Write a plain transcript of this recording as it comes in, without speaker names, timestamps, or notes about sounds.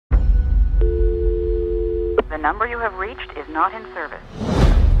number you have reached is not in service.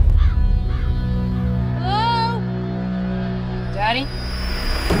 Hello? Daddy?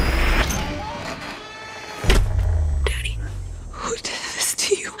 Daddy, who did this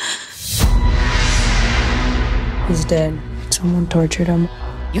to you? He's dead. Someone tortured him.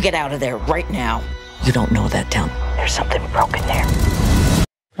 You get out of there right now. You don't know that town. There's something broken there.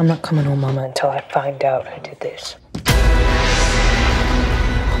 I'm not coming home, Mama, until I find out who did this.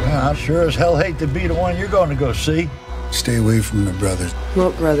 Well, I sure as hell hate to be the one you're going to go see. Stay away from the brothers.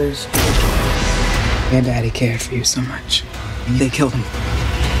 What brothers? Your daddy cared for you so much. They killed him.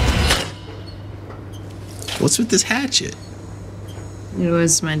 What's with this hatchet? It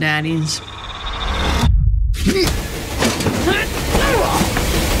was my daddy's.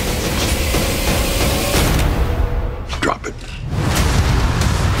 Drop it.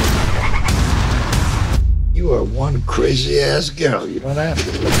 You are one crazy-ass girl, you know that?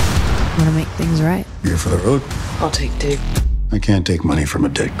 I want to make things right. Here for the road? I'll take Dick. I can't take money from a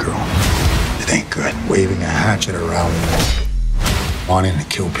dead girl. It ain't good. Waving a hatchet around, wanting to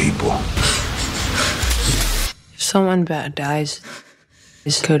kill people. If someone bad dies,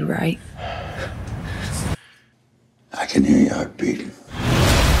 it's good, right? I can hear your heart beating.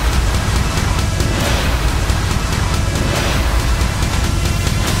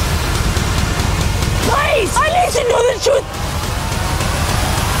 Please! I need to know the truth!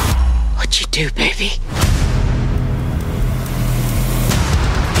 What'd you do, baby?